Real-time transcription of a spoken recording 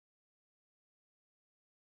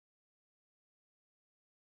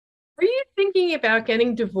Are you thinking about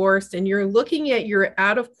getting divorced and you're looking at your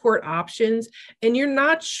out of court options and you're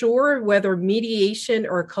not sure whether mediation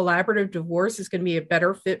or collaborative divorce is going to be a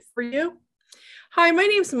better fit for you? Hi, my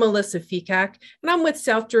name is Melissa Fecak, and I'm with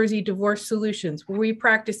South Jersey Divorce Solutions, where we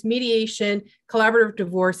practice mediation, collaborative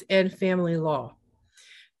divorce, and family law.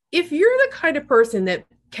 If you're the kind of person that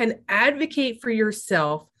can advocate for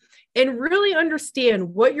yourself and really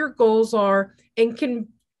understand what your goals are and can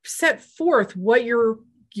set forth what your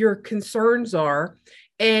concerns are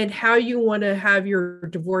and how you want to have your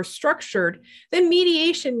divorce structured, then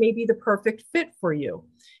mediation may be the perfect fit for you.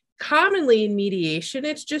 Commonly in mediation,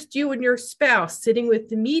 it's just you and your spouse sitting with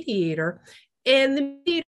the mediator, and the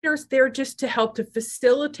mediator's there just to help to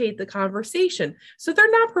facilitate the conversation. So they're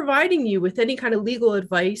not providing you with any kind of legal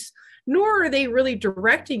advice, nor are they really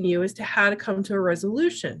directing you as to how to come to a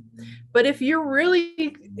resolution. But if you're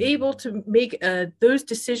really able to make those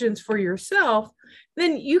decisions for yourself,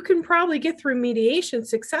 then you can probably get through mediation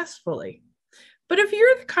successfully. But if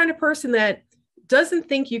you're the kind of person that doesn't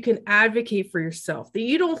think you can advocate for yourself, that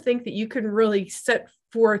you don't think that you can really set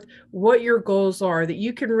forth what your goals are, that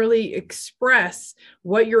you can really express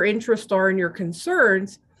what your interests are and your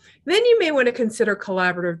concerns, then you may want to consider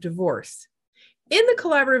collaborative divorce. In the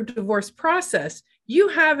collaborative divorce process, you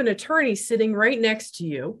have an attorney sitting right next to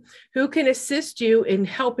you who can assist you in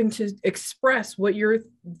helping to express what your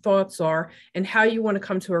thoughts are and how you want to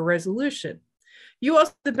come to a resolution. You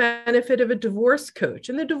also have the benefit of a divorce coach,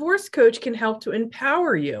 and the divorce coach can help to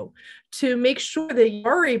empower you to make sure that you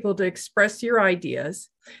are able to express your ideas,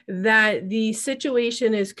 that the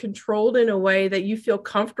situation is controlled in a way that you feel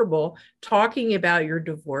comfortable talking about your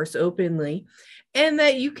divorce openly, and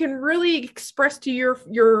that you can really express to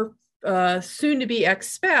your soon-to-be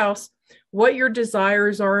ex-spouse what your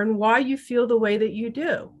desires are and why you feel the way that you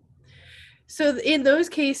do. So in those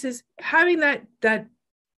cases, having that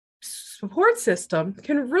support system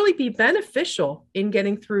can really be beneficial in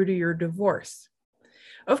getting through to your divorce.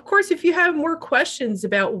 Of course, if you have more questions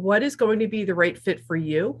about what is going to be the right fit for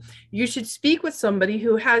you, you should speak with somebody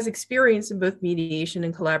who has experience in both mediation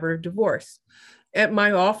and collaborative divorce. At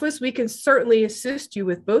my office, we can certainly assist you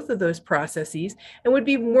with both of those processes and would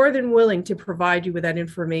be more than willing to provide you with that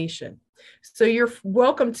information. So you're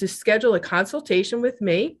welcome to schedule a consultation with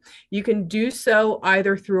me. You can do so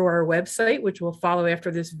either through our website, which will follow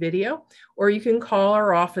after this video, or you can call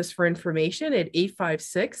our office for information at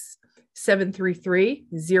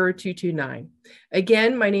 856-733-0229.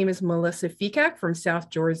 Again, my name is Melissa Fecak from South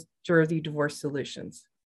Jersey Divorce Solutions.